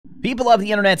People of the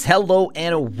internets, hello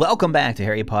and welcome back to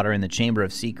Harry Potter and the Chamber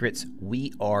of Secrets.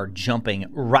 We are jumping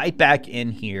right back in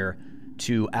here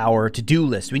to our to-do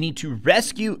list. We need to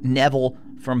rescue Neville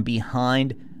from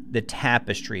behind the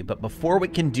tapestry. But before we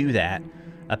can do that,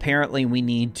 apparently we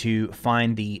need to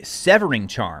find the severing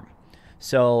charm.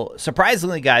 So,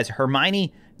 surprisingly, guys,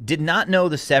 Hermione did not know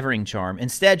the severing charm.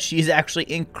 Instead, she's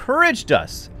actually encouraged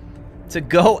us to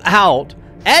go out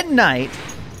at night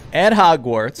at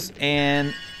Hogwarts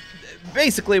and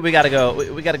basically we gotta go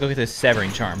get this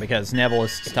severing charm because Neville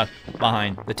is stuck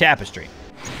behind the tapestry.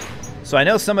 So I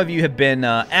know some of you have been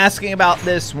asking about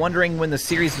this, wondering when the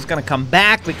series is gonna come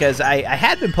back because I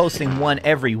had been posting one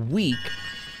every week,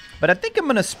 but I think I'm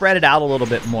gonna spread it out a little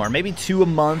bit more, maybe 2 a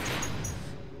month,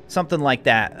 something like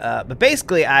that. But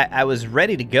basically I was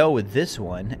ready to go with this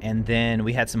one, and then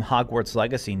we had some Hogwarts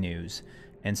Legacy news,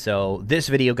 and so this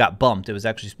video got bumped. It was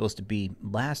actually supposed to be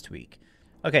last week.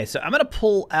 Okay, so I'm going to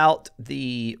pull out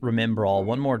the Remember All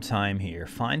one more time here.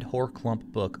 Find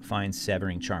Horklump book, find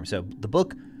Severing Charm. So the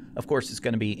book, of course, is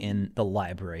going to be in the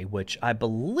library, which I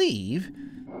believe...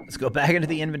 Let's go back into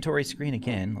the inventory screen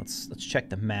again. Let's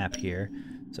check the map here.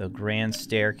 So Grand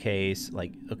Staircase,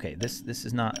 like, okay, this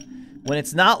is not... When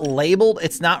it's not labeled,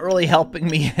 it's not really helping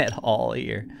me at all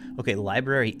here. Okay,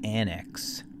 Library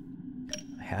Annex.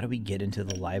 How do we get into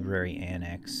the Library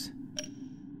Annex?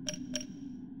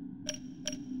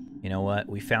 You know what?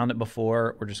 We found it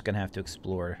before. We're just going to have to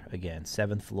explore again.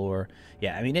 7th floor.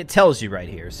 Yeah, I mean, it tells you right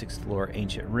here. 6th floor,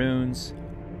 Ancient Runes.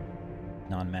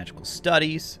 Non-magical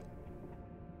studies.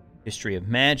 History of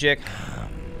magic.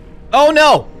 Oh,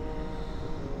 no!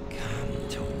 Come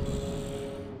to me.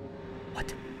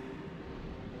 What?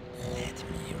 Let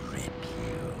me rip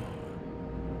you.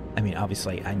 I mean,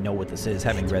 obviously, I know what this is,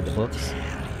 having read the books.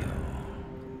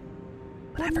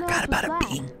 But I forgot about it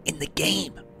being in the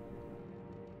game.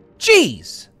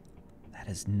 Jeez! That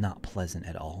is not pleasant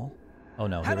at all. Oh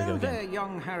no, here we go again. Hello there,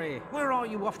 young Harry. Where are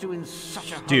you off to in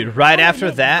such a hurry? Dude, right after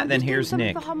Nick, that, I'm then just here's doing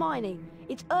Nick. something for Hermione.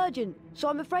 It's urgent, so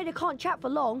I'm afraid I can't chat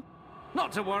for long.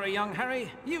 Not to worry, young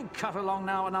Harry. You cut along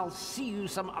now and I'll see you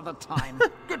some other time.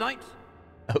 Good night.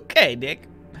 Okay, Nick.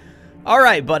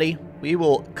 Alright, buddy. We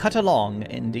will cut along,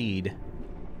 indeed.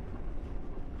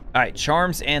 Alright,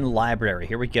 Charms and Library.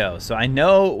 Here we go. So I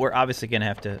know we're obviously going to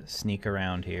have to sneak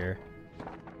around here.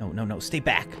 No, stay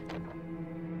back.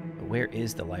 But where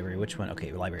is the library? Which one?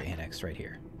 Okay, Library Annex right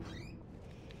here.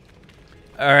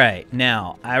 Alright,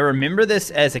 now, I remember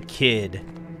this as a kid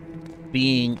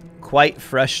being quite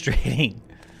frustrating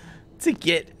to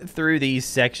get through these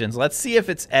sections. Let's see if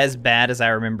it's as bad as I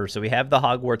remember. So we have the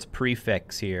Hogwarts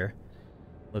prefects here.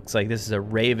 Looks like this is a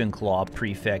Ravenclaw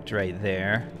prefect right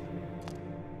there.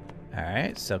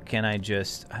 Alright, so can I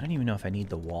just... I don't even know if I need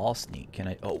the wall sneak. Can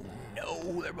I... Oh,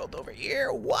 no, they're both over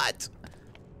here. What?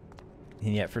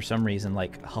 And yet, for some reason,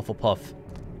 like, Hufflepuff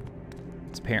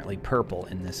is apparently purple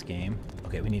in this game.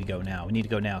 Okay, we need to go now. We need to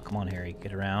go now. Come on, Harry.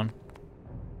 Get around.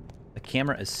 The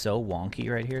camera is so wonky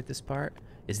right here at this part.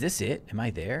 Is this it? Am I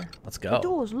there? Let's go. The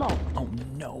door's locked. Oh,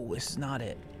 no, this is not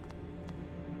it.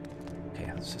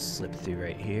 Okay, let's just slip through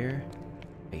right here.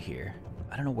 Right here.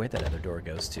 I don't know where that other door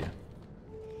goes to.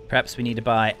 Perhaps we need to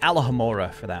buy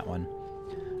Alohomora for that one.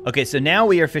 Okay, so now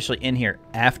we are officially in here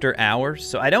after hours.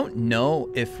 So I don't know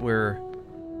if we're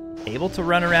able to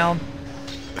run around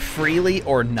freely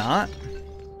or not.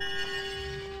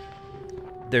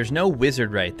 There's no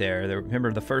wizard right there.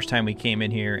 Remember the first time we came in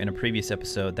here in a previous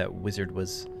episode, that wizard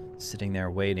was sitting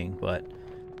there waiting, but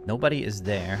nobody is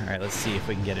there. All right, let's see if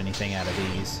we can get anything out of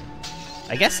these.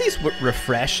 I guess these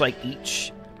refresh like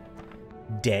each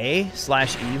day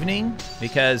 / evening,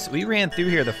 because we ran through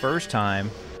here the first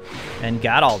time and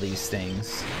got all these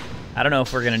things. I don't know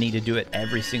if we're gonna need to do it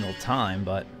every single time,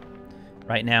 but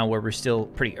right now where we're still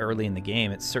pretty early in the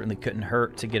game, it certainly couldn't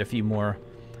hurt to get a few more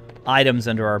items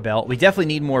under our belt. We definitely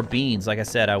need more beans. Like I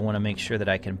said, I want to make sure that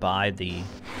I can buy the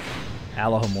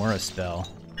Alohomora spell.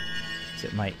 So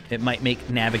it might make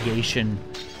navigation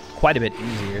quite a bit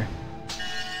easier.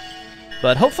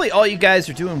 But hopefully all you guys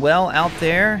are doing well out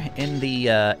there in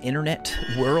the internet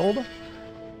world.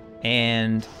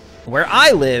 And where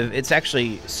I live, it's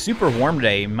actually super warm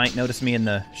today. You might notice me in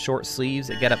the short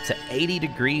sleeves. It got up to 80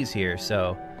 degrees here,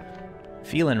 so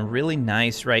feeling really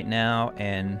nice right now.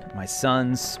 And my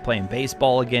son's playing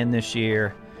baseball again this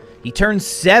year. He turned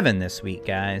 7 this week,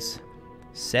 guys.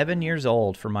 7 years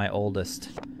old for my oldest.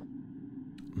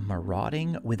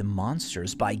 Marauding with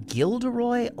Monsters by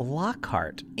Gilderoy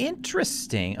Lockhart.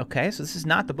 Interesting. Okay, so this is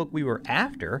not the book we were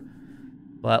after,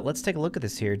 but let's take a look at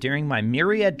this here. During my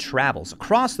myriad travels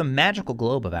across the magical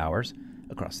globe of ours,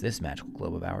 across this magical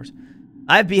globe of ours,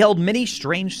 I've beheld many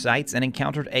strange sights and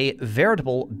encountered a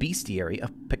veritable bestiary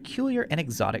of peculiar and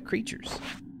exotic creatures.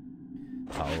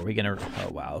 Oh, are we gonna... Oh,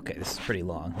 wow, okay, this is pretty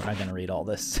long. We're not gonna read all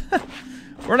this.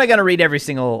 We're not gonna read every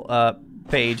single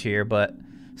page here, but...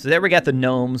 So there we got the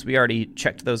gnomes. We already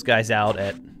checked those guys out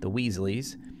at the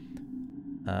Weasleys.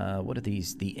 What are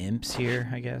these? The imps here,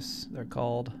 I guess they're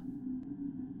called.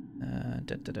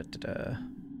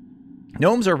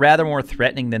 Gnomes are rather more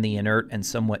threatening than the inert and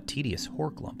somewhat tedious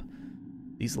horklump.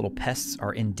 These little pests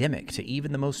are endemic to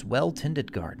even the most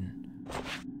well-tended garden.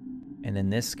 And then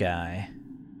this guy.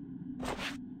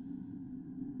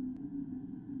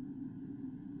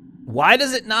 Why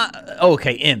does it not... Oh,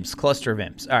 okay, imps. Cluster of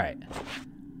imps. All right.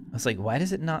 I was like, why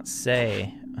does it not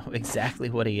say exactly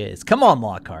what he is? Come on,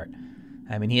 Lockhart.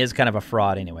 I mean, he is kind of a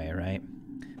fraud anyway, right?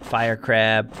 Fire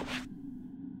crab.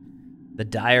 The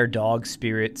dire dog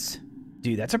spirits.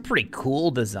 Dude, that's a pretty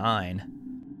cool design.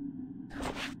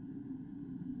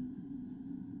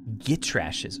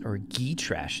 Gitrashes or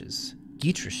Gitrashes.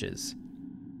 Gitrashes.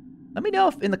 Let me know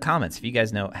if in the comments if you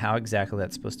guys know how exactly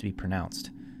that's supposed to be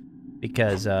pronounced.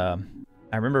 Because I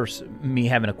remember me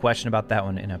having a question about that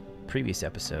one in a previous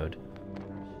episode.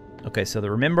 Okay, so the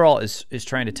Remember All is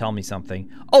trying to tell me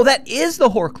something. Oh, that is the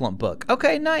Horklump book.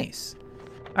 Okay, nice.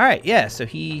 All right, yeah, so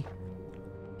he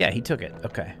took it.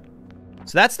 Okay.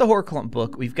 So that's the Horklump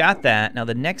book. We've got that. Now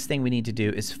the next thing we need to do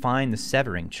is find the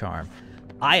Severing Charm.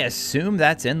 I assume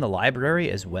that's in the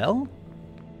library as well.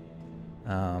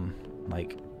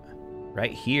 Like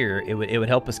right here, it would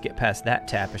help us get past that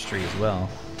tapestry as well.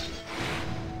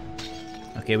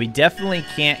 Okay, we definitely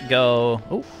can't go...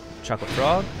 Oh, chocolate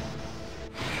frog.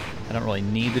 I don't really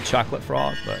need the chocolate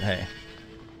frog, but hey.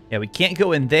 Yeah, we can't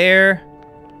go in there.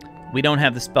 We don't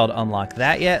have the spell to unlock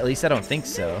that yet. At least I don't think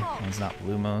so. It's not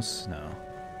Lumos. No.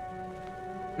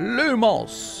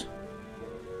 Lumos!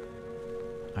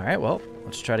 Alright, well,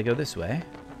 let's try to go this way.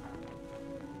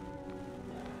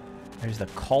 There's the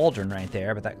cauldron right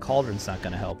there, but that cauldron's not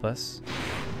going to help us.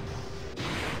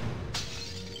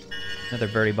 Another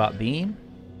birdie bot bean.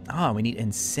 Oh, we need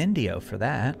Incendio for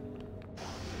that.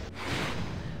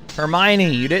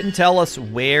 Hermione, you didn't tell us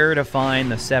where to find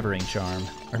the Severing Charm.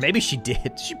 Or maybe she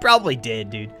did. She probably did,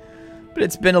 dude. But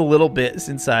it's been a little bit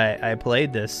since I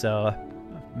played this, so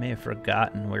I may have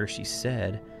forgotten where she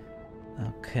said.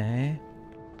 Okay.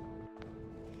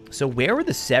 So where would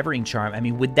the Severing Charm... I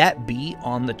mean, would that be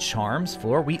on the Charms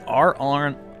floor? We are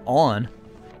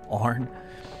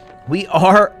We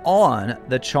are on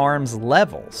the Charms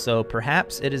level. So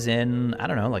perhaps it is in, I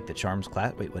don't know, like the Charms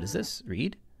class. Wait, what is this?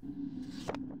 Read?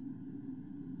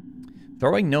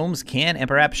 Throwing gnomes can and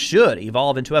perhaps should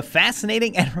evolve into a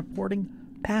fascinating and rewarding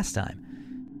pastime.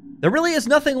 There really is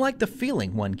nothing like the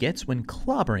feeling one gets when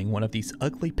clobbering one of these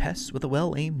ugly pests with a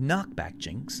well-aimed knockback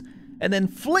jinx and then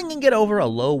flinging it over a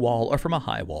low wall or from a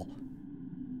high wall.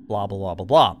 Blah, blah, blah, blah,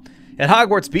 blah. At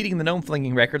Hogwarts, beating the gnome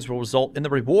flinging records will result in the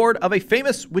reward of a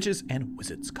famous Witches and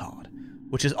Wizards card,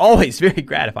 which is always very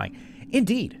gratifying.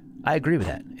 Indeed, I agree with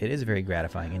that. It is very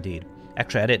gratifying indeed.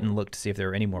 Actually, I didn't look to see if there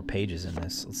were any more pages in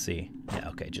this. Let's see. Yeah,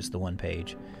 okay, just the one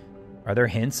page. Are there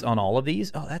hints on all of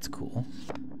these? Oh, that's cool.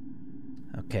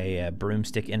 Okay,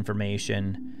 broomstick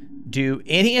information. Do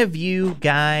any of you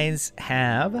guys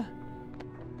have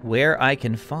where I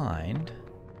can find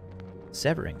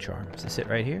Severing Charm? Is this it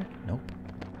right here? Nope.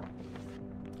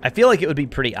 I feel like it would be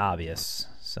pretty obvious.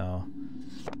 So,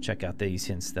 check out these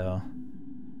hints, though.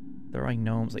 Throwing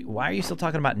gnomes. Like, why are you still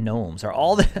talking about gnomes? Are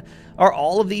all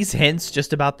of these hints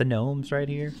just about the gnomes right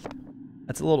here?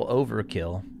 That's a little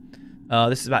overkill.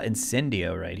 This is about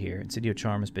Incendio right here. Incendio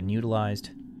Charm has been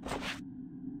utilized.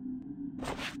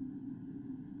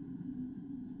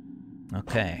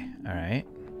 Okay, all right.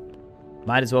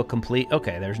 Might as well complete.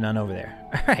 Okay, there's none over there.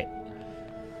 All right.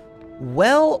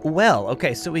 Well.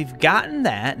 Okay, so we've gotten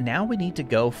that. Now we need to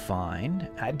go find...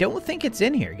 I don't think it's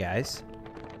in here, guys.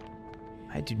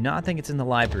 I do not think it's in the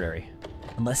library.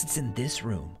 Unless it's in this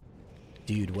room.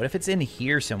 Dude, what if it's in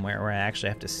here somewhere where I actually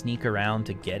have to sneak around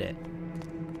to get it?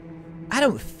 I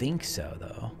don't think so,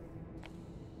 though.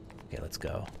 Okay, let's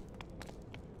go.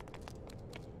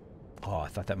 Oh, I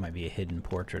thought that might be a hidden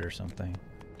portrait or something.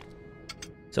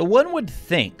 So one would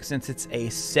think, since it's a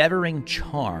Severing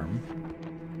Charm,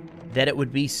 that it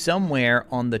would be somewhere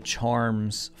on the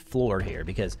Charms floor here,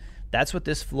 because that's what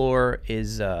this floor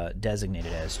is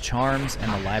designated as. Charms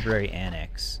and the Library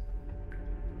Annex.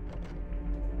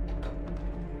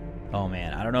 Oh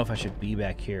man, I don't know if I should be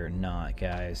back here or not,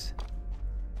 guys.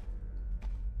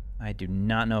 I do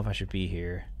not know if I should be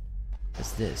here.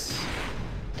 What's this?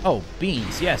 Oh,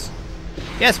 beans, yes.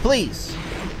 Yes, please.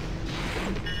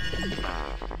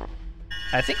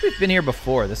 I think we've been here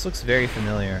before. This looks very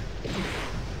familiar.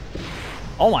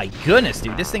 Oh my goodness,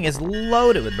 dude. This thing is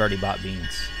loaded with birdie bot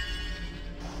beans.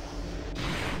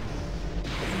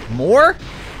 More?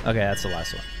 Okay, that's the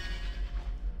last one.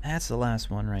 That's the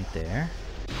last one right there.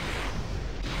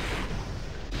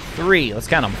 3. Let's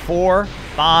count them. 4,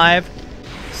 5,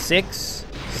 6,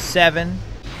 7,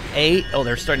 8. Oh,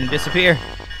 they're starting to disappear.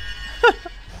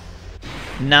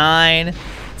 9,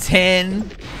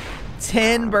 10.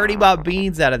 10 birdie bot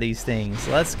beans out of these things.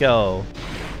 Let's go.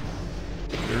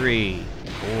 3,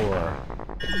 4.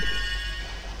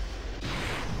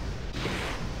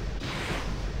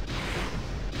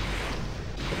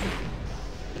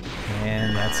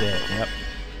 And that's it. Yep.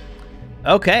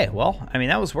 Okay, well, I mean,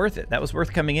 that was worth it. That was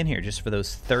worth coming in here just for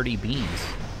those 30 beans.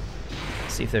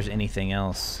 Let's see if there's anything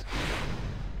else.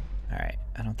 All right,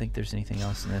 I don't think there's anything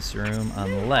else in this room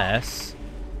unless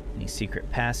any secret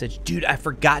passage. Dude, I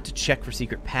forgot to check for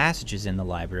secret passages in the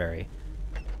library.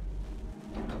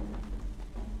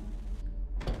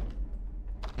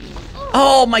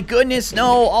 Oh my goodness, no,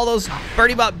 all those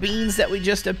birdie bot beans that we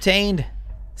just obtained.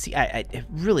 See, I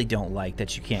really don't like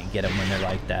that you can't get them when they're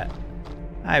like that.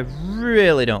 I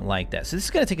really don't like that. So this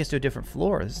is going to take us to a different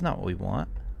floor. This is not what we want.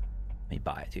 Let me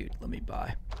buy, dude. Let me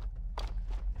buy. All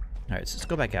right, so let's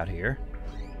go back out here.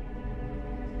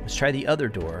 Let's try the other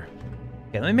door.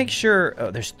 Okay, let me make sure.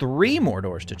 Oh, there's 3 more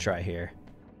doors to try here.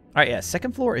 All right, yeah,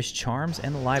 second floor is charms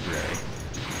and the library.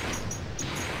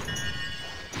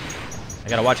 I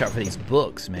got to watch out for these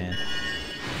books, man.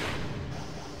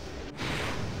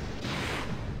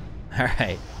 All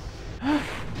right.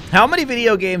 How many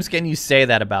video games can you say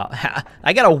that about?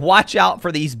 I gotta watch out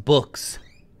for these books.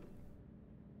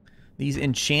 These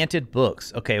enchanted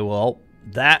books. Okay, well,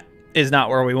 that is not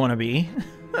where we want to be.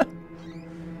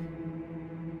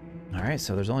 All right,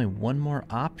 so there's only one more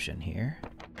option here.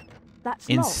 That's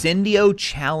Incendio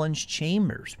Challenge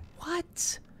Chambers.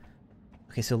 What?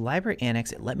 Okay, so library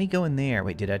annex. Let me go in there.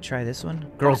 Wait, did I try this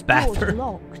one? Girls' bathroom.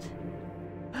 Locked.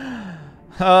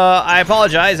 I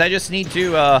apologize. I just need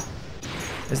to,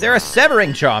 Is there a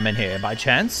severing charm in here, by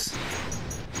chance?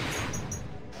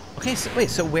 Okay, so wait,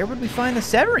 so where would we find the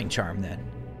severing charm, then?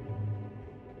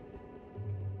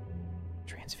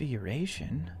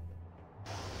 Transfiguration?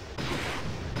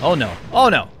 Oh, no. Oh,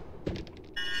 no.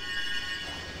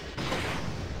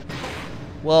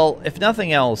 Well, if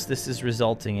nothing else, this is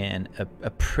resulting in a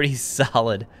pretty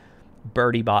solid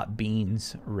birdie bot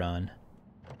beans run.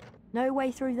 No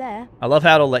way through there. I love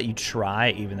how it'll let you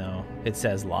try, even though it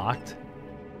says locked.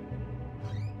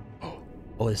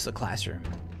 Oh, this is a classroom.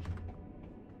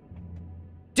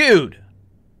 Dude!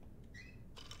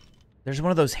 There's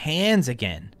one of those hands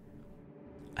again.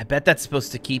 I bet that's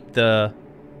supposed to keep the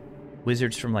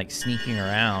wizards from, like, sneaking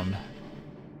around.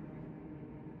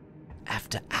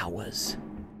 After hours.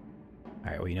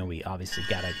 Alright, well, you know, we obviously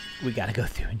gotta go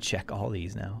through and check all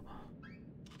these now.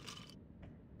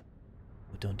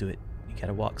 Oh, don't do it. You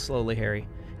gotta walk slowly, Harry.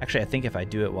 Actually, I think if I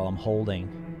do it while I'm holding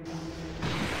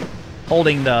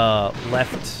the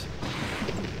left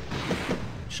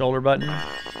shoulder button.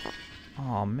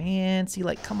 Oh man, see,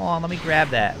 like, come on, let me grab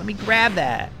that. Let me grab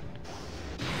that.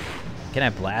 Can I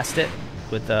blast it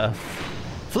with the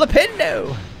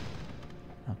flippendo?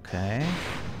 Okay.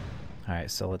 All right,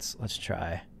 so let's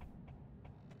try.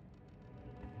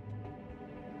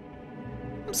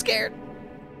 I'm scared.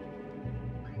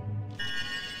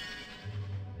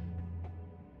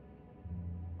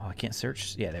 Oh, I can't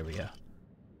search. Yeah, there we go.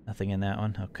 Nothing in that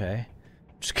one. Okay.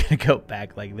 I'm just gonna go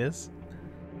back like this.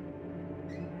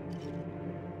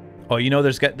 Oh, you know,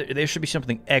 there should be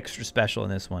something extra special in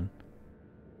this one.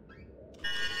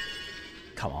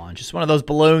 Come on, just one of those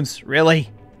balloons. Really?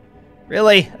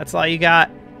 Really? That's all you got?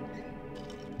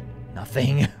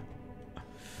 Nothing.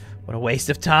 What a waste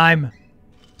of time.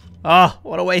 Oh,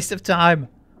 what a waste of time.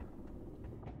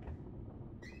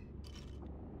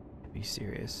 Be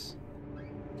serious.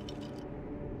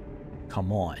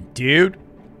 Come on, dude.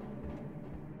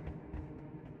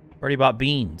 Already bought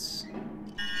beans.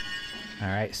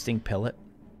 Alright, stink pellet.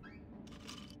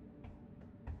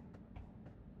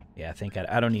 Yeah, I think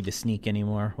I don't need to sneak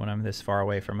anymore when I'm this far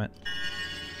away from it.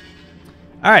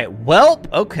 Alright, well,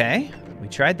 okay. We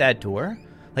tried that door.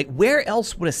 Like, where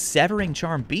else would a severing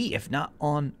charm be if not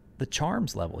on the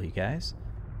charms level, you guys?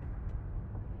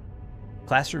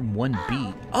 Classroom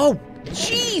 1B. Oh,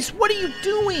 jeez, what are you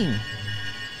doing?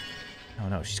 Oh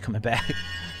no, she's coming back.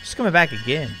 She's coming back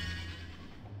again.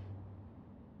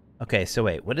 Okay, so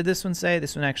wait, what did this one say?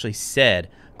 This one actually said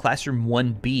Classroom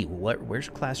 1B. Where's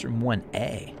Classroom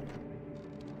 1A?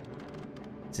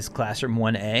 Is this Classroom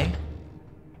 1A?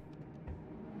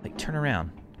 Like, turn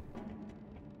around.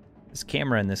 This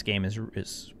camera in this game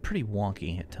is pretty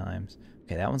wonky at times.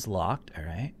 Okay, that one's locked. All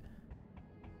right.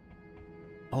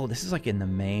 Oh, this is like in the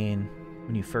main,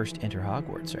 when you first enter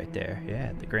Hogwarts right there.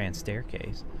 Yeah, the grand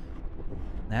staircase.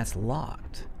 That's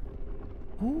locked.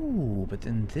 Ooh, but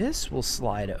then this will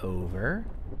slide over.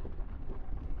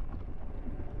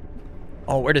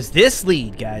 Oh, where does this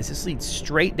lead, guys? This leads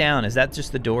straight down. Is that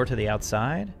just the door to the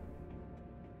outside?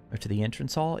 Or to the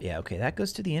entrance hall? Yeah, okay, that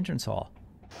goes to the entrance hall.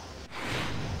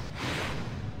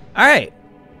 All right.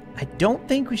 I don't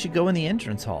think we should go in the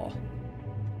entrance hall.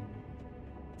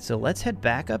 So let's head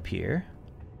back up here.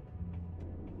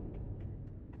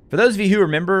 For those of you who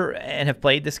remember and have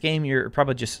played this game, you're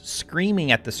probably just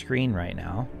screaming at the screen right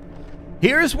now.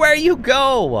 Here's where you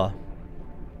go!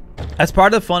 That's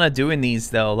part of the fun of doing these,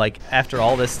 though, like, after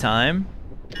all this time.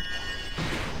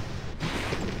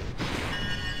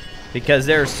 Because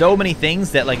there are so many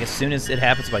things that, like, as soon as it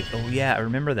happens, like, oh yeah, I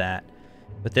remember that.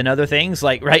 But then other things,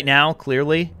 like right now,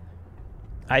 clearly,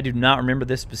 I do not remember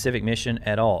this specific mission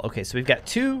at all. Okay, so we've got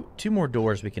two more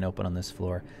doors we can open on this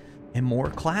floor. And more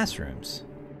classrooms.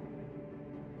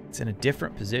 It's in a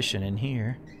different position in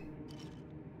here.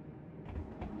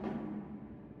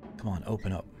 Come on,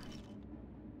 open up.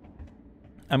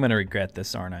 I'm going to regret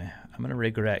this, aren't I? I'm going to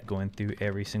regret going through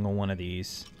every single one of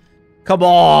these. Come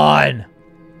on!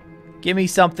 Give me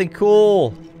something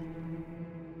cool.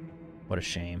 What a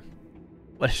shame.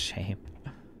 What a shame.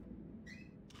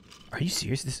 Are you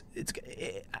serious?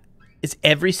 Is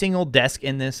every single desk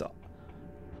in this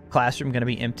classroom going to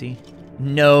be empty?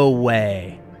 No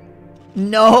way.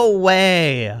 No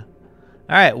way. All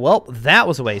right, well, that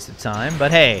was a waste of time, but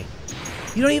hey,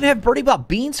 you don't even have Birdie Bot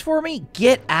beans for me?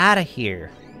 Get out of here.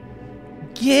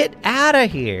 Get out of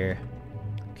here.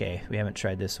 Okay, we haven't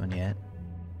tried this one yet.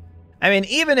 I mean,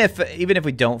 even if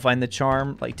we don't find the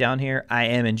charm like down here, I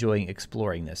am enjoying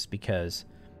exploring this because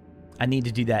I need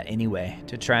to do that anyway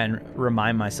to try and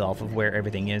remind myself of where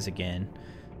everything is again.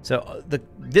 So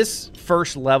this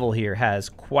first level here has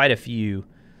quite a few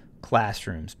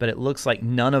classrooms, but it looks like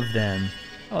none of them,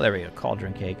 oh, there we go,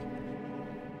 cauldron cake,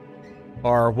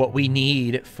 are what we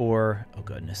need for, oh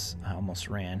goodness, I almost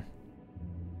ran.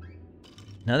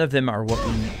 None of them are what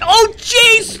we need. Oh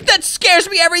jeez, that scares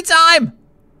me every time.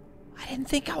 I didn't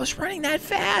think I was running that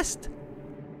fast.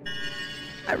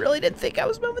 I really didn't think I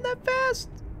was moving that fast.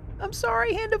 I'm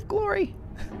sorry, Hand of Glory.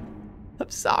 I'm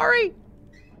sorry.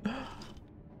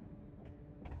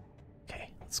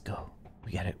 Okay, let's go.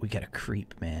 We gotta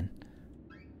creep, man.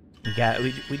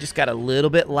 We just got a little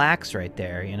bit lax right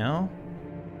there, you know?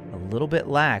 A little bit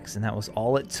lax, and that was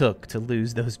all it took to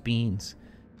lose those beans.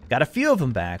 Got a few of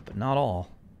them back, but not all.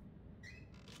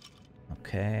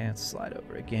 Okay, let's slide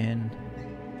over again.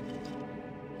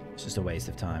 It's just a waste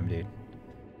of time, dude.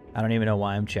 I don't even know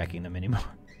why I'm checking them anymore.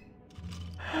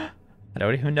 I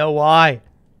don't even know why.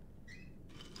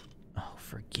 Oh,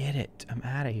 forget it. I'm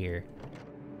out of here.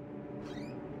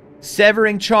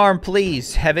 Severing charm,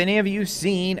 please. Have any of you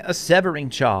seen a severing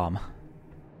charm?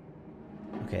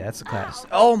 Okay, that's the class.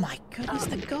 Oh my goodness,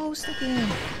 the ghost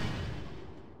again.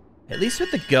 At least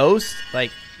with the ghost,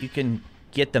 like, you can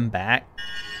get them back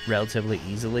relatively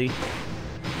easily.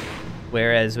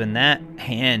 Whereas when that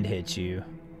hand hits you,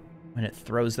 when it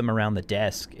throws them around the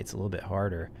desk, it's a little bit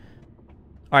harder.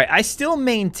 All right, I still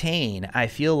maintain I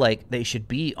feel like they should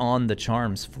be on the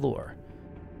charms floor.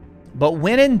 But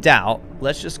when in doubt,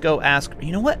 let's just go ask,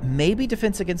 you know what? Maybe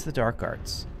defense against the dark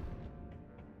arts.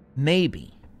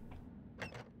 Maybe.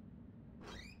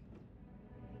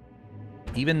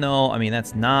 Even though, I mean,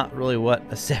 that's not really what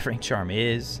a severing charm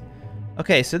is.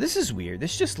 Okay, so this is weird.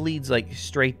 This just leads, like,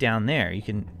 straight down there. You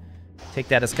can take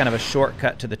that as kind of a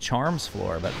shortcut to the charms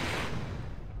floor, but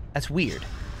that's weird.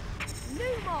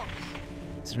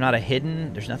 There's not a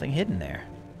hidden, there's nothing hidden there.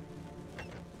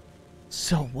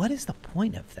 So what is the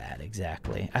point of that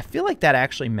exactly? I feel like that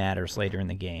actually matters later in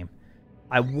the game.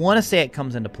 I want to say it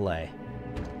comes into play.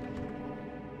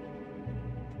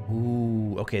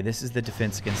 Ooh, okay, this is the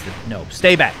defense against the... No,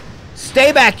 stay back.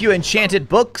 Stay back, you enchanted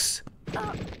books!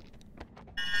 Alright,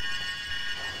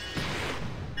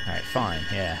 fine,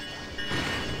 yeah.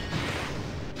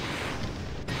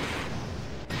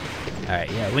 Alright,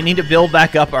 yeah, we need to build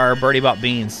back up our Birdie Bot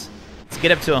beans. Let's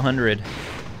get up to 100.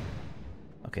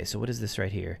 Okay, so what is this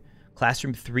right here?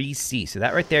 Classroom 3C. So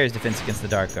that right there is defense against the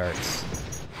dark arts.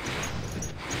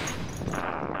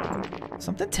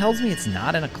 Something tells me it's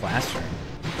not in a classroom.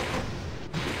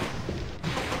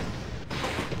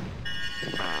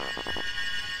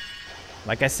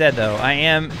 Like I said, though, I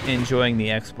am enjoying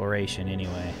the exploration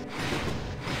anyway.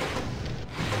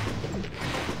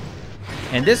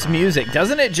 And this music,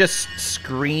 doesn't it just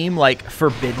scream like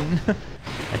forbidden?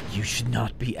 Like, You should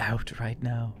not be out right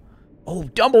now. Oh,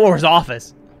 Dumbledore's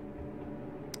office.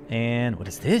 And what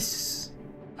is this?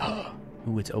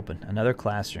 Ooh, it's open. Another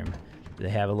classroom. Do they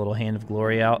have a little hand of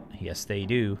glory out? Yes, they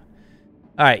do.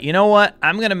 All right, you know what?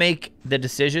 I'm going to make the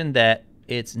decision that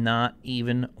it's not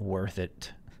even worth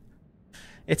it.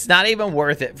 It's not even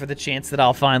worth it for the chance that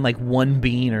I'll find like one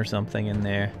bean or something in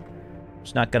there.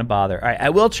 Just not going to bother. All right, I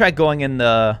will try going in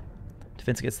the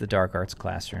Defense Against the Dark Arts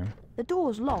classroom. The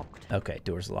door's locked. Okay,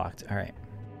 door's locked. All right.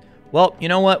 Well, you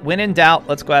know what? When in doubt,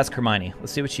 let's go ask Hermione.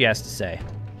 Let's see what she has to say.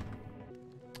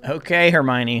 Okay,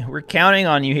 Hermione, we're counting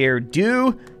on you here.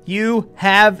 Do you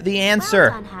have the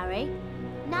answer? Well done, Harry.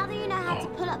 Now that you know how to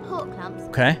pull up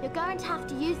horklumps, Okay. you're going to have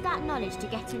to use that knowledge to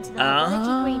get into the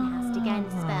Herbology Greenhouse to gain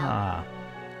the spell.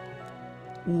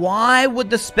 Why would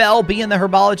the spell be in the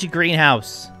Herbology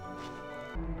Greenhouse?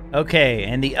 Okay,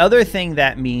 and the other thing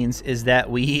that means is that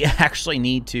we actually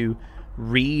need to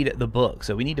read the book.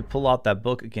 So we need to pull out that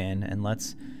book again, and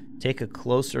let's take a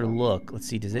closer look. Let's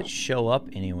see, does it show up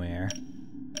anywhere?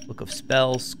 Book of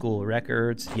Spells, School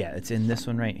Records. Yeah, it's in this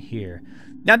one right here.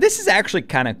 Now, this is actually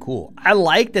kind of cool. I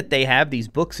like that they have these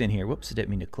books in here. Whoops, I didn't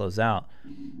mean to close out.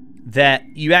 That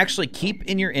you actually keep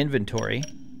in your inventory,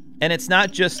 and it's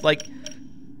not just like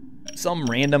some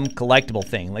random collectible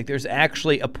thing. Like, there's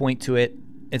actually a point to it.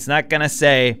 It's not going to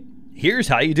say, here's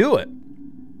how you do it.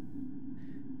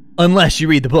 Unless you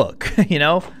read the book, you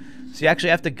know? So you actually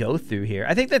have to go through here.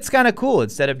 I think that's kind of cool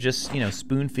instead of just, you know,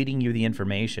 spoon-feeding you the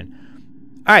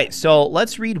information. All right, so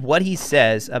let's read what he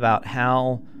says about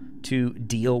how to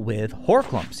deal with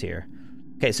horklumps here.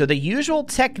 Okay, so the usual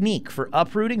technique for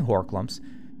uprooting horklumps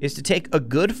is to take a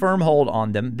good firm hold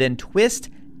on them, then twist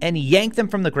and yank them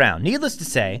from the ground. Needless to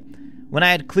say, when I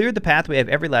had cleared the pathway of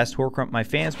every last horklump, my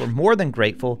fans were more than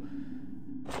grateful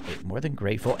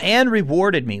and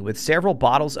rewarded me with several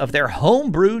bottles of their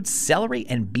home-brewed celery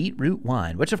and beetroot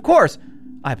wine, which, of course,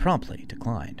 I promptly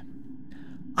declined.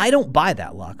 I don't buy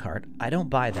that, Lockhart. I don't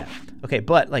buy that. Okay,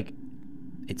 but, like,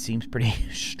 it seems pretty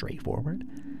straightforward.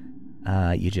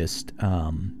 You just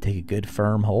take a good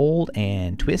firm hold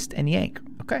and twist and yank.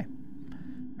 Okay.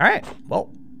 All right.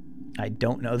 Well, I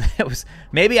don't know that it was...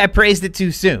 Maybe I praised it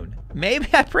too soon. Maybe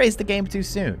I praised the game too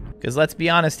soon. Because let's be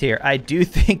honest here. I do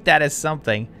think that is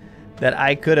something that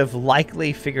I could have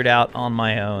likely figured out on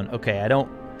my own. Okay, I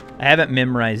haven't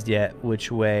memorized yet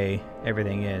which way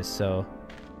everything is, so...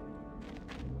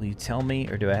 Will you tell me,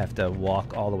 or do I have to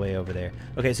walk all the way over there?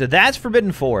 Okay, so that's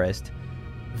Forbidden Forest.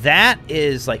 That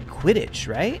is like Quidditch,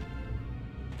 right?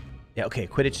 Yeah, okay,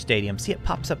 Quidditch Stadium. See, it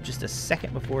pops up just a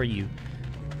second before you...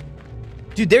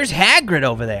 Dude, there's Hagrid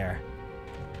over there.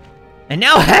 And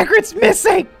now Hagrid's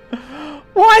missing!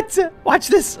 What? Watch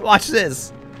this, watch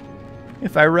this.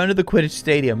 If I run to the Quidditch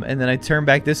Stadium and then I turn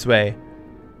back this way,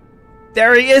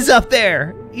 there he is up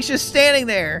there! He's just standing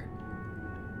there.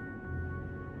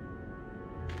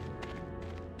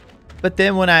 But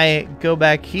then when I go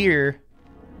back here,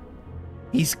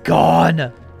 he's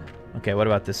gone. Okay, what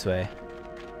about this way?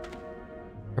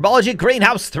 Herbology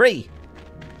Greenhouse 3.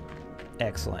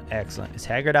 Excellent, excellent. Is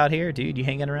Hagrid out here? Dude, you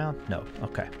hanging around? No,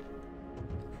 okay.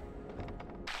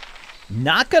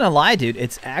 Not gonna lie, dude.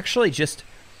 It's actually just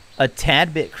a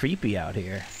tad bit creepy out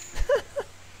here.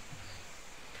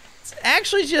 It's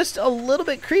actually just a little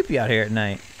bit creepy out here at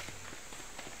night.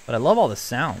 But I love all the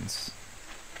sounds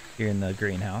here in the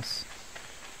greenhouse.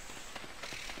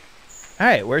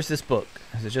 Alright, where's this book?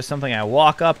 Is it just something I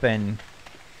walk up and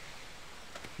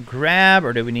grab,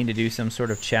 or do we need to do some sort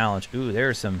of challenge? Ooh, there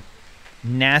are some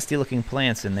nasty looking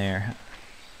plants in there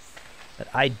that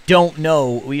I don't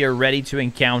know we are ready to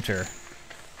encounter.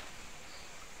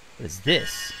 What is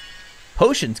this?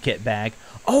 Potions kit bag.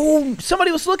 Oh,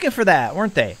 somebody was looking for that,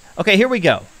 weren't they? Okay, here we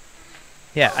go.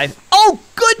 Yeah, oh,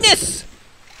 goodness!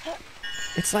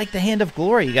 It's like the Hand of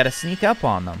Glory. You got to sneak up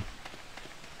on them.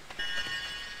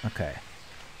 Okay.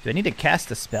 Do I need to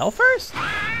cast a spell first?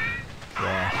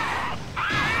 Yeah.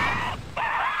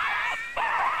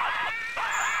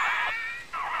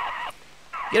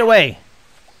 Get away!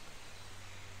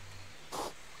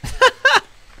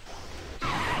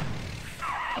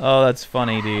 Oh, that's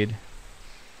funny, dude.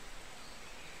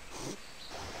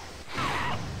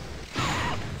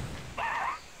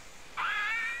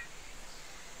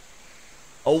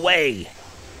 Away!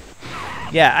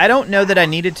 Yeah, I don't know that I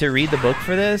needed to read the book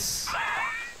for this.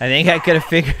 I think I could have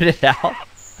figured it out.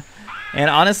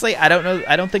 And honestly, I don't know.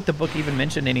 I don't think the book even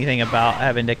mentioned anything about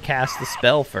having to cast the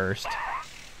spell first.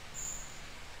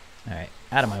 All right,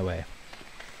 out of my way.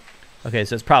 Okay,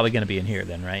 so it's probably going to be in here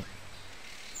then, right?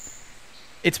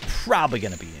 It's probably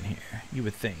going to be in here, you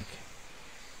would think.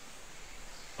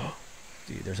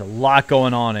 Dude, there's a lot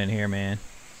going on in here, man.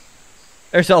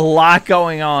 There's a lot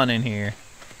going on in here.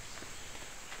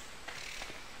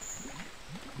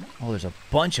 Oh, there's a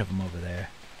bunch of them over there.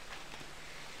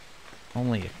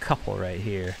 Only a couple right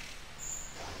here.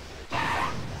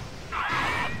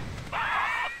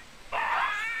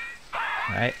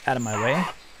 Alright, out of my way.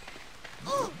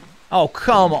 Oh,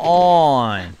 come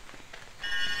on.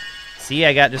 See,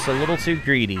 I got just a little too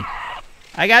greedy.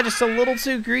 Alright,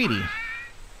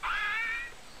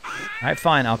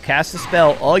 fine. I'll cast the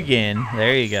spell again.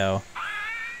 There you go.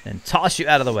 And toss you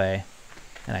out of the way.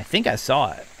 And I think I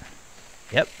saw it.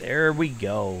 Yep, there we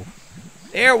go.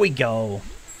 There we go.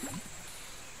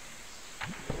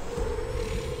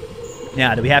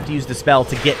 Now, do we have to use the spell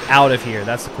to get out of here?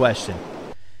 That's the question.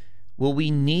 Will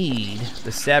we need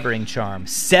the severing charm?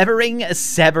 Severing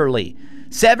severely.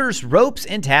 Severs ropes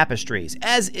and tapestries.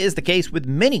 As is the case with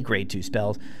many grade 2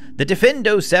 spells, the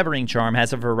Diffindo severing charm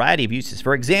has a variety of uses.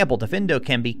 For example, Diffindo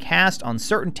can be cast on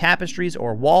certain tapestries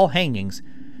or wall hangings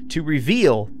to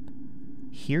reveal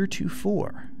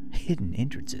heretofore hidden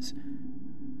entrances.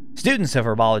 Students of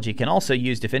Herbology can also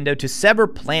use Diffindo to sever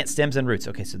plant stems and roots.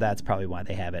 Okay, so that's probably why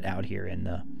they have it out here in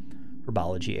the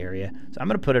Herbology area. So I'm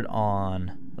going to put it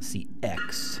on, let's see,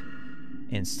 X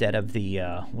instead of the,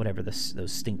 whatever those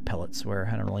stink pellets were.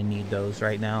 I don't really need those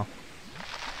right now.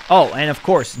 Oh, and of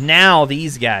course, now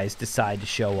these guys decide to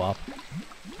show up.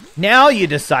 Now you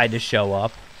decide to show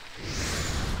up.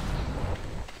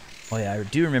 Oh yeah, I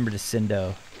do remember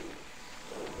Diffindo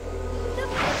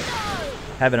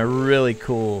having a really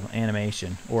cool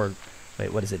animation. Or,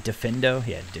 wait, what is it? Diffindo?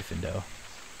 Yeah, Diffindo.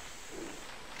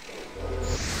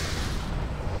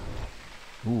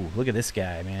 Ooh, look at this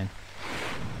guy, man.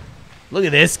 Look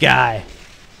at this guy.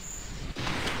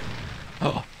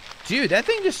 Oh, dude, that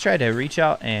thing just tried to reach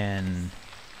out and...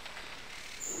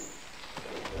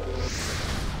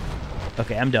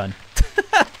 Okay, I'm done.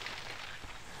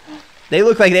 They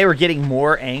look like they were getting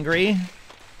more angry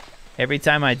every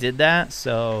time I did that,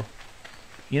 so...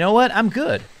 You know what? I'm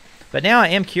good. But now I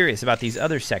am curious about these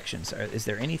other sections. Is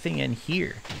there anything in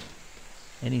here?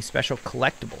 Any special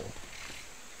collectible?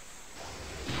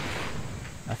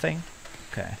 Nothing?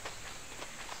 Okay.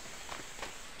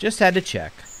 Just had to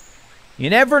check. You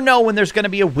never know when there's going to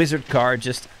be a wizard card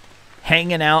just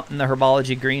hanging out in the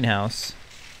Herbology Greenhouse.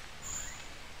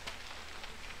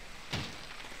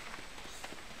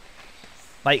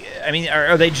 Like, I mean,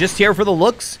 are they just here for the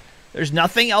looks? There's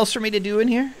nothing else for me to do in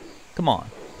here? Come on.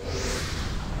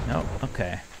 Nope.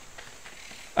 Okay.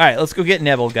 All right, let's go get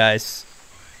Neville, guys.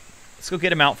 Let's go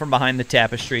get him out from behind the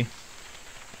tapestry.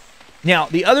 Now,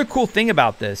 the other cool thing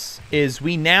about this is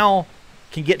we now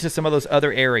can get to some of those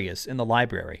other areas in the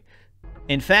library.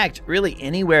 In fact, really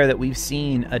anywhere that we've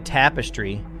seen a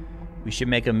tapestry, we should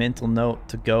make a mental note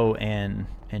to go and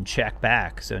check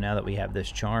back. So now that we have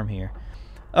this charm here.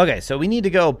 Okay, so we need to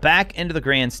go back into the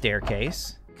grand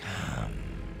staircase. Come.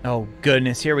 Oh,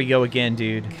 goodness. Here we go again,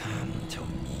 dude. Come to me.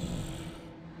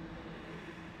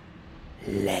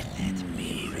 Let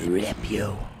me rip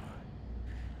you.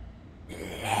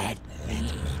 Let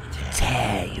me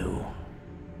tear you.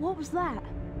 What was that?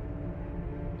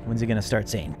 When's he gonna start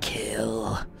saying,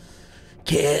 kill?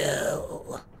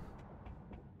 Kill.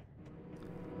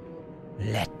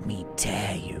 Let me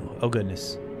tear you. Oh,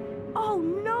 goodness. Oh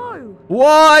no!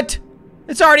 What?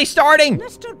 It's already starting!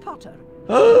 Mr. Potter,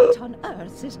 what on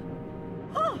earth is...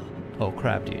 Oh,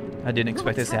 crap, dude. I didn't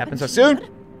expect this What's to happen so happened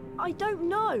soon. I don't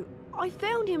know. I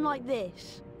found him like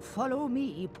this. Follow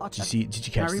me, Potter. Did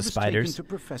you catch Harry the was spiders? taken to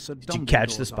Professor Did you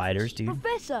catch the Dumbledore's spiders, office. dude?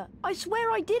 Professor, I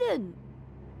swear I didn't.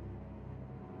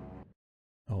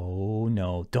 Oh,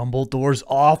 no. Dumbledore's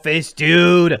office,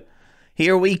 dude.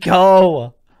 Here we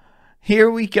go.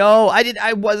 Here we go.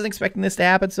 I wasn't expecting this to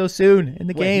happen so soon in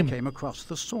the Where game. he came across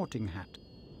the sorting hat.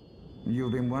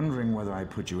 You've been wondering whether I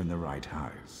put you in the right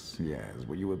house. Yes,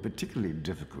 well, you were particularly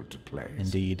difficult to place.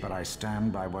 Indeed. But I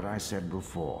stand by what I said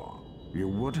before. You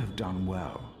would have done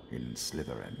well in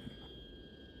Slytherin.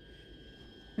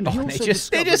 And Oh, he they also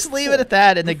just discovered leave it at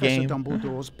that in the Professor game.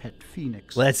 Dumbledore's pet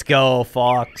phoenix. Let's go,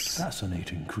 Fox.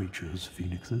 Fascinating creatures,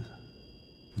 phoenixes.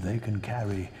 They can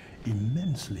carry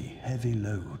immensely heavy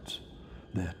loads.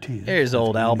 Their tears There's have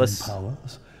old healing Albus.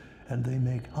 powers, and they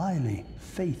make highly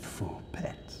faithful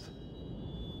pets.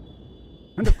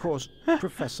 And of course,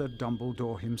 Professor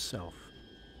Dumbledore himself.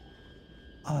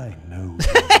 I know.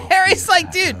 Harry's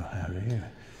like, dude. Harry,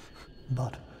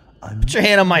 but I'm Put your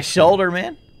hand on my shoulder,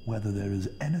 man. whether there is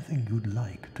anything you'd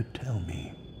like to tell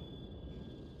me.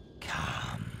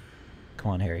 Come.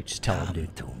 Come on, Harry. Just tell him, Come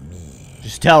dude. to me.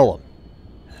 Just tell him.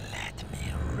 Let me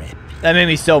rip you. That made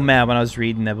me so mad when I was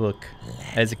reading that book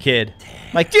as a kid.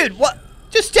 I'm like, dude, what?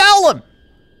 Just tell him.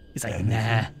 He's like,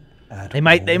 nah. at They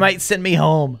might all? send me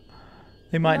home.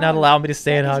 They might not allow me to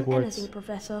stay at There isn't Hogwarts. anything,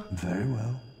 Professor. Very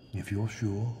well, if you're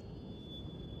sure.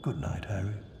 Good night,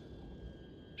 Harry.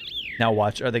 Now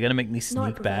watch, are they gonna make me Night,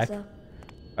 sneak back? Professor.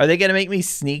 Are they gonna make me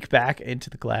sneak back into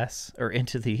the class or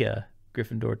into the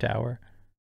Gryffindor tower?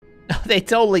 Oh, they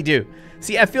totally do.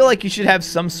 See, I feel like you should have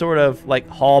some sort of like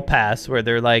hall pass where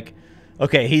they're like,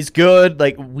 okay, he's good.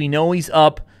 Like we know he's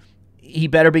up. He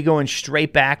better be going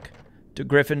straight back to the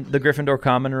Gryffindor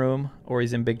common room, or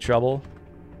he's in big trouble.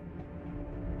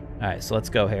 All right, so let's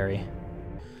go, Harry.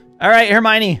 All right,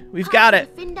 Hermione, we've got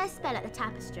it. Diffindo spell at the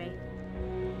tapestry.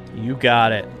 You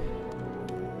got it.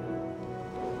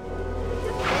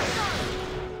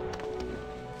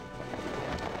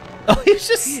 Oh, he's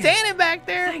just standing back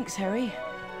there. Thanks, Harry.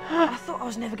 I thought I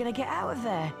was never going to get out of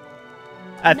there.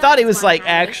 I thought he Nice was one, like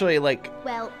Harry. actually like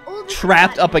Well, all this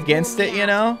trapped up excitement has against worn it, me you out.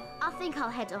 know? I think I'll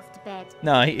head off to bed.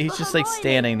 No, he's But just like Hermione,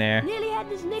 standing there. Nearly had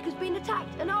his knickers been attacked,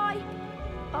 and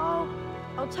Oh,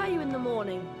 I'll tell you in the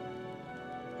morning.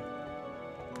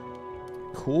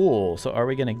 Cool. So are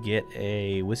we gonna get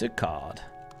a wizard card?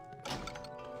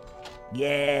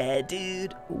 Yeah,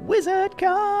 dude. Wizard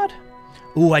card.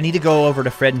 Ooh, I need to go over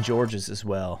to Fred and George's as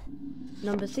well.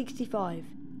 Number 65,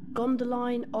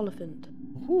 Gondoline Oliphant.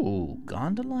 Ooh,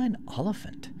 Gondoline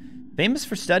Oliphant. Famous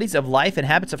for studies of life and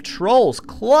habits of trolls.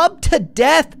 Clubbed to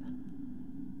death.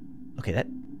 Okay,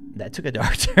 that took a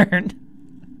dark turn.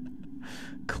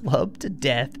 Clubbed to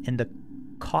death in the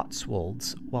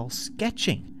Cotswolds while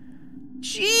sketching.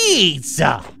 Jeez!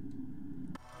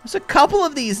 There's a couple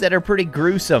of these that are pretty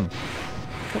gruesome.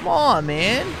 Come on,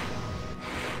 man.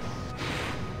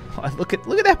 Oh, look at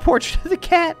that portrait of the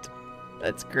cat.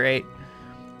 That's great.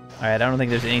 All right, I don't think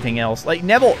there's anything else. Like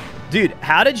Neville, dude,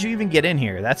 how did you even get in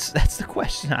here? That's the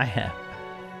question I have.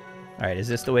 All right, is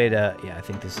this the way to? Yeah, I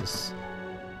think this is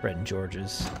Fred and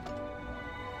George's.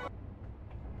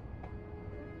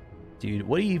 Dude,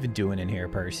 what are you even doing in here,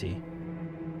 Percy?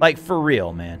 Like for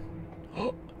real, man.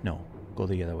 No, go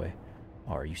the other way.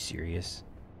 Oh, are you serious?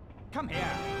 Come here.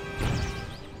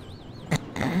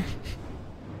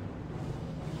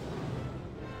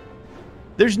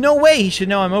 There's no way he should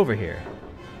know I'm over here.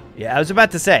 Yeah, I was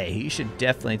about to say, he should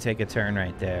definitely take a turn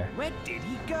right there. Where did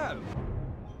he go?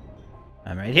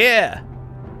 I'm right here.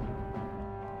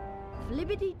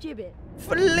 Flibbity gibbet.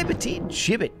 Flibbity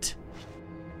gibbet.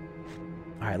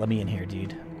 All right, let me in here,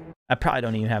 dude. I probably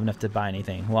don't even have enough to buy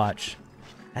anything. Watch.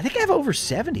 I think I have over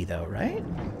 70, though, right?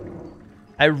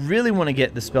 I really want to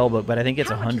get the spell book, but I think it's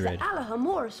How much is 100. the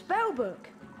Alahomora spellbook?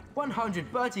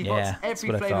 100 Bertie Yeah, bots, that's every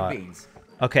what I flavor thought. beans.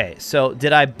 Okay, so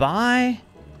did I buy...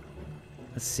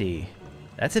 Let's see.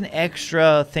 That's an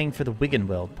extra thing for the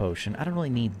Wiggenweld potion. I don't really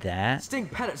need that. Stink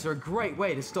pellets are a great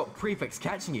way to stop prefects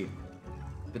catching you.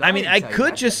 But I mean, didn't I tell you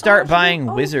could that. just start Arsenal buying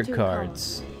Overton wizard card.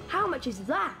 cards. How much is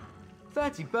that?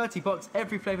 30 Bertie bots,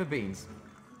 every flavor beans.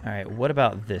 All right, what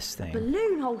about this thing?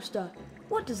 Balloon holster.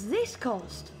 What does this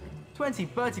cost? 20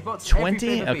 Bertie bots,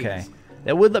 20? every flavor Okay. beans.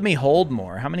 That would let me hold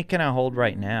more. How many can I hold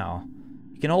right now?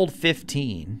 You can hold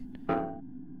 15.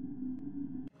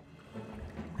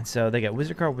 And so they got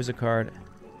wizard card, wizard card.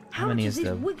 How much many is is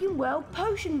this the... Wiggenweld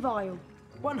potion vial?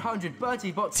 100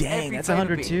 Bertie bots, Dang, every that's flavor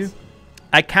 100 too? beans.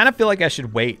 I kind of feel like I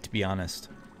should wait, to be honest.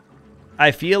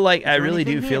 I feel like, I Is there really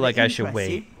do anything feel here like that I should interests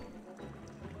wait. you?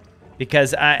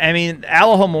 Because, I mean,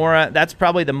 Alahomora, that's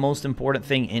probably the most important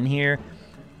thing in here.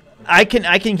 I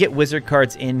can get wizard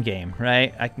cards in-game,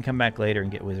 right? I can come back later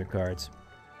and get wizard cards.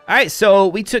 All right, so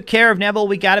we took care of Neville.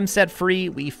 We got him set free.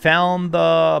 We found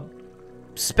the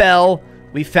spell.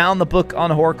 We found the book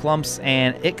on horklumps,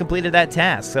 and it completed that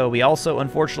task. So we also,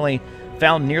 unfortunately,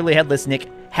 found Nearly Headless Nick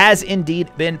has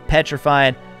indeed been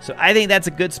petrified. So I think that's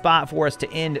a good spot for us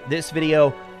to end this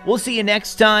video. We'll see you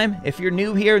next time. If you're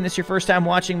new here and this is your first time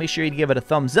watching, make sure you give it a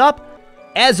thumbs up.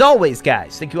 As always,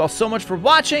 guys, thank you all so much for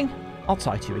watching. I'll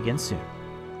talk to you again soon.